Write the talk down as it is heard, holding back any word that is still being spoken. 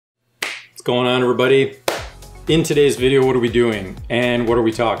What's going on, everybody? In today's video, what are we doing and what are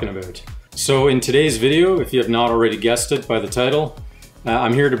we talking about? So in today's video, if you have not already guessed it by the title,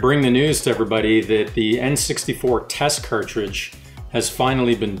 I'm here to bring the news to everybody that the N64 Test Cartridge has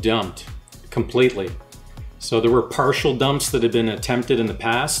finally been dumped completely. So there were partial dumps that had been attempted in the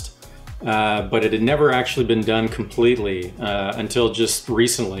past, but it had never actually been done completely until just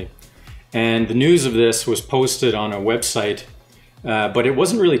recently. And the news of this was posted on a website, but it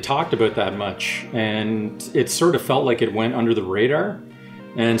wasn't really talked about that much. And it sort of felt like it went under the radar.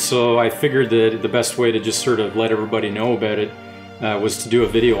 And so I figured that the best way to just sort of let everybody know about it was to do a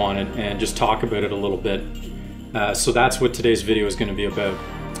video on it and just talk about it a little bit. So that's what today's video is going to be about.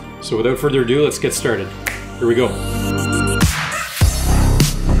 So without further ado, let's get started. Here we go.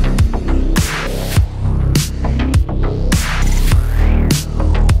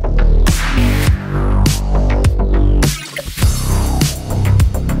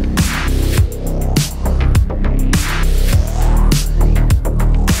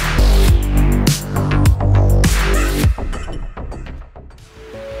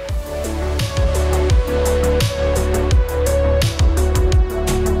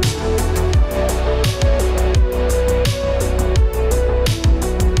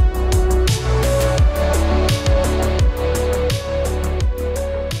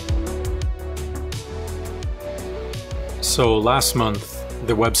 So last month,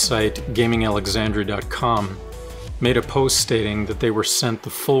 the website GamingAlexandria.com made a post stating that they were sent the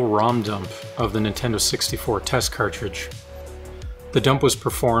full ROM dump of the Nintendo 64 Test Cartridge. The dump was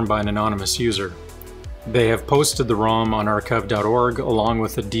performed by an anonymous user. They have posted the ROM on archive.org along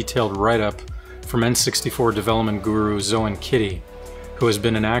with a detailed write-up from N64 development guru Zoan Kitty, who has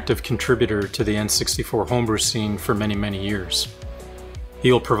been an active contributor to the N64 homebrew scene for many years.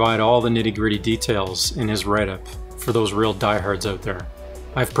 He'll provide all the nitty-gritty details in his write-up for those real diehards out there.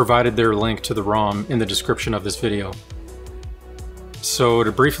 I've provided their link to the ROM in the description of this video. So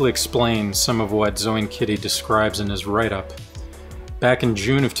to briefly explain some of what Zoan Kitty describes in his write-up, back in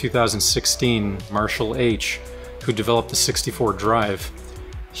June of 2016, Marshall H., who developed the 64 drive,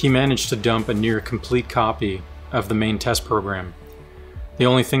 he managed to dump a near complete copy of the main test program. The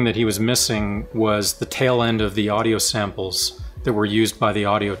only thing that he was missing was the tail end of the audio samples that were used by the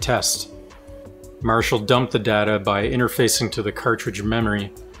audio test. Marshall dumped the data by interfacing to the cartridge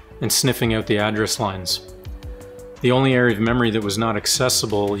memory and sniffing out the address lines. The only area of memory that was not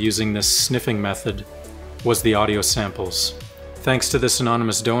accessible using this sniffing method was the audio samples. Thanks to this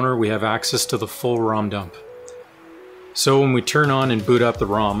anonymous donor, we have access to the full ROM dump. So when we turn on and boot up the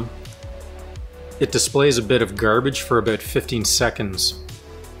ROM, it displays a bit of garbage for about 15 seconds,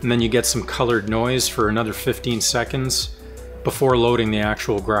 and then you get some colored noise for another 15 seconds, before loading the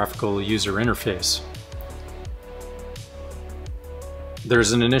actual graphical user interface.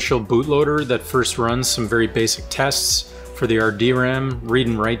 There's an initial bootloader that first runs some very basic tests for the RDRAM, read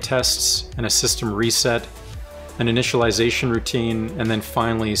and write tests, and a system reset, an initialization routine, and then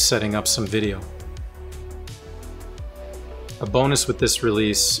finally setting up some video. A bonus with this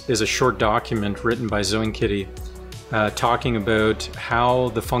release is a short document written by Zoan Kitty talking about how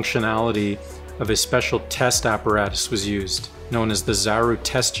the functionality of a special test apparatus was used, known as the Zaru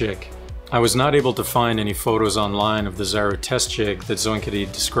test jig. I was not able to find any photos online of the Zaru test jig that Zoan Kitty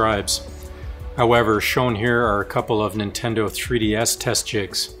describes. However, shown here are a couple of Nintendo 3DS test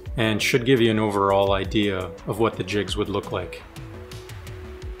jigs, and should give you an overall idea of what the jigs would look like.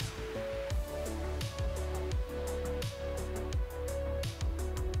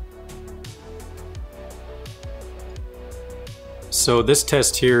 So this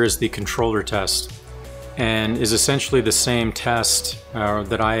test here is the controller test, and is essentially the same test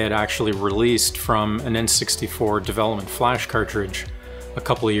that I had actually released from an N64 development flash cartridge a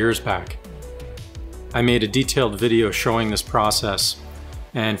couple of years back. I made a detailed video showing this process,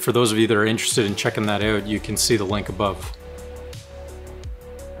 and for those of you that are interested in checking that out, you can see the link above.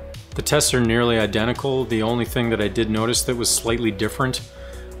 The tests are nearly identical. The only thing that I did notice that was slightly different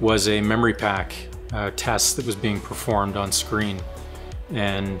was a memory pack test that was being performed on screen,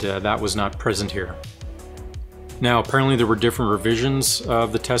 and that was not present here. Now apparently there were different revisions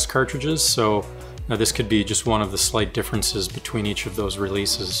of the test cartridges, so this could be just one of the slight differences between each of those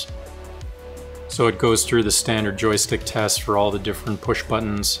releases. So it goes through the standard joystick test for all the different push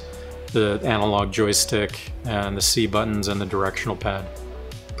buttons, the analog joystick, and the C buttons and the directional pad.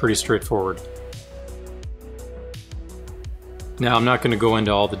 Pretty straightforward. Now I'm not going to go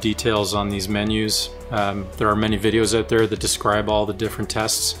into all the details on these menus. There are many videos out there that describe all the different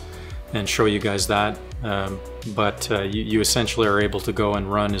tests and show you guys that, but you essentially are able to go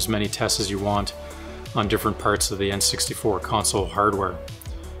and run as many tests as you want on different parts of the N64 console hardware.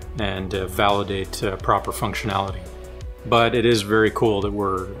 and validate proper functionality. But it is very cool that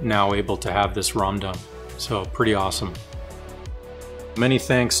we're now able to have this ROM dump, so pretty awesome. Many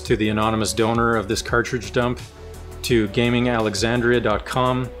thanks to the anonymous donor of this cartridge dump, to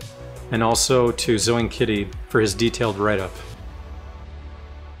GamingAlexandria.com, and also to Zoing Kitty for his detailed write-up.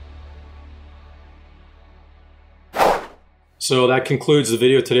 So that concludes the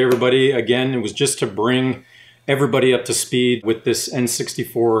video today, everybody. Again, it was just to bring everybody up to speed with this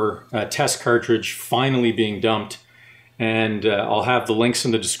N64 test cartridge finally being dumped. And I'll have the links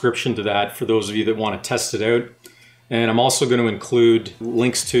in the description to that for those of you that want to test it out. And I'm also going to include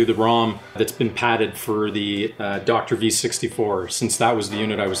links to the ROM that's been padded for the Dr. V64, since that was the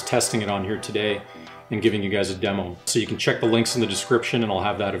unit I was testing it on here today and giving you guys a demo. So you can check the links in the description and I'll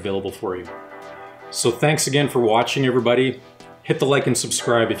have that available for you. So thanks again for watching, everybody. Hit the like and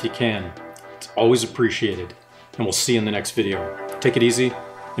subscribe if you can. It's always appreciated. And we'll see you in the next video. Take it easy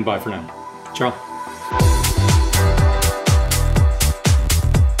and bye for now. Ciao.